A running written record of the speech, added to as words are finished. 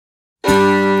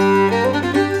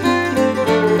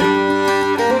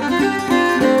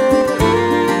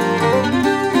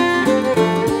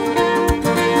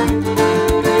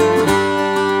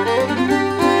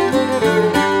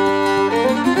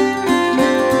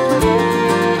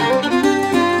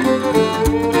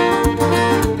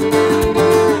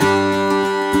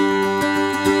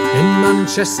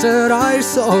Manchester I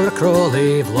saw a crow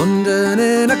leave London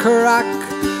in a crack.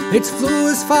 It flew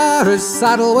as far as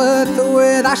Saddleworth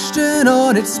with Ashton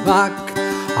on its back.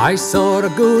 I saw a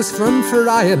goose from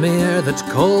Friarmere that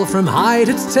Cole from Hyde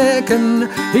had taken.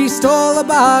 He stole a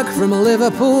bag from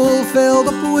Liverpool filled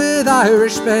up with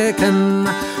Irish bacon.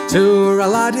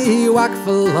 Toor-a-laddie,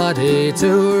 whack-for-laddie,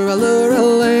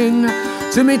 toor-a-lure-a-ling.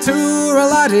 To me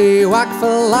toor-a-laddie,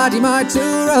 whack-for-laddie, my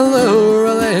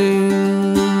toor-a-lure-a-ling.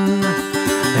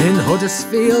 In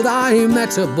Huddersfield I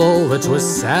met a bull that was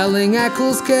selling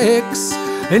Eccles cakes.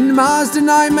 In Marsden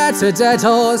I met a dead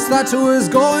horse that was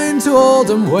going to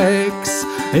Oldham Wakes.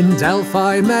 In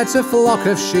Delphi I met a flock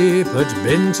of sheep had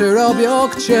been to Rob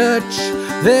York Church.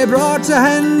 They brought a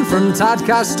hen from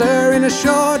Tadcaster in a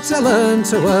short to learn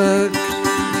to work.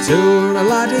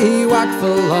 Toor-a-laddie,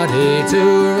 whack-for-laddie,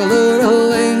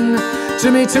 toor-a-lure-a-ling.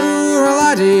 To me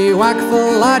toor-a-laddie,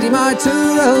 whack-for-laddie, my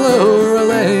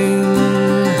toor-a-lure-a-ling.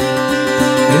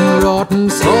 In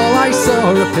Rawtenstall I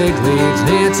saw a pig lead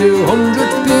near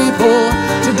 200 people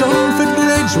to Dunford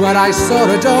Bridge, where I saw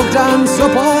a dog dance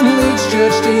upon Leeds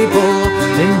Church steeple.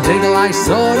 In Diggle I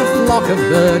saw a flock of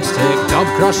birds take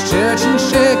Dobcross Church and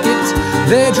shake it.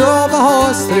 They drove a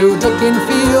horse through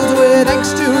Duckinfield with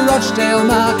eggs to Rochdale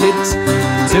Market.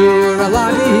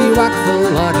 Toor-a-laddie,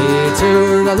 whack-for-laddie,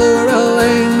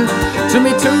 toor-a-lure-a-ling. To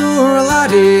me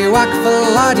toor-a-laddie,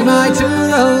 whack-for-laddie, my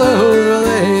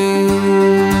toor-a-lure-a-ling.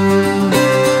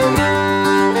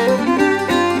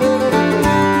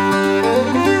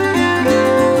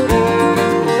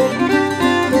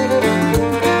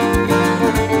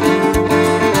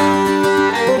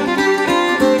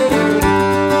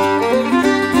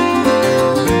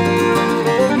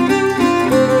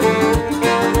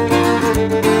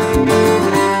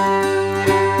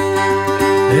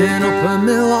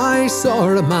 Saw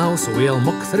a mouse wheel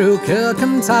muck through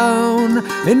Kirkham town.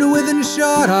 In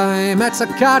Wythenshawe I met a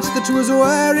cat that was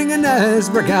wearing a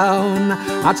Nesborough gown.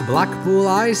 At Blackpool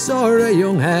I saw a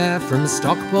young hare from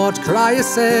Stockport cry a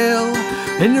sail.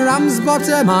 In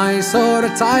Ramsbottom I saw a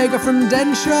tiger from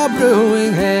Denshaw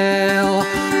brewing ale.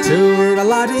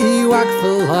 Toor-a-laddie,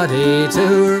 whack-for-laddie,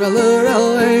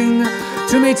 toor-a-lure-a-ling.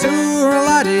 To me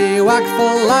toor-a-laddie,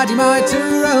 whack-for-laddie, my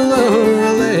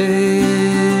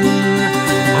toor-a-lure-a-ling.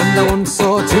 And I once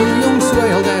saw two young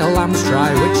Swaledale lambs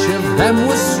try which of them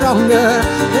was stronger.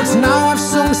 But now I've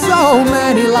sung so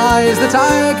many lies that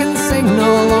I can sing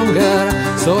no longer.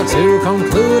 So to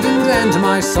conclude and end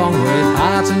my song with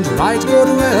heart and right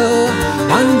goodwill.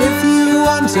 And if you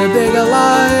want a bigger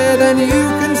lie, then you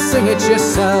can sing it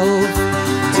yourself.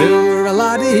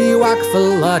 Toor-a-laddie,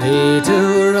 whack-for-laddie,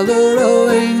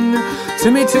 toor-a-lure-a-ling.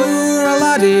 To me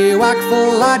toor-a-laddie,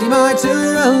 whack-for-laddie, my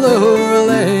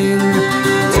toor-a-lure-a-ling.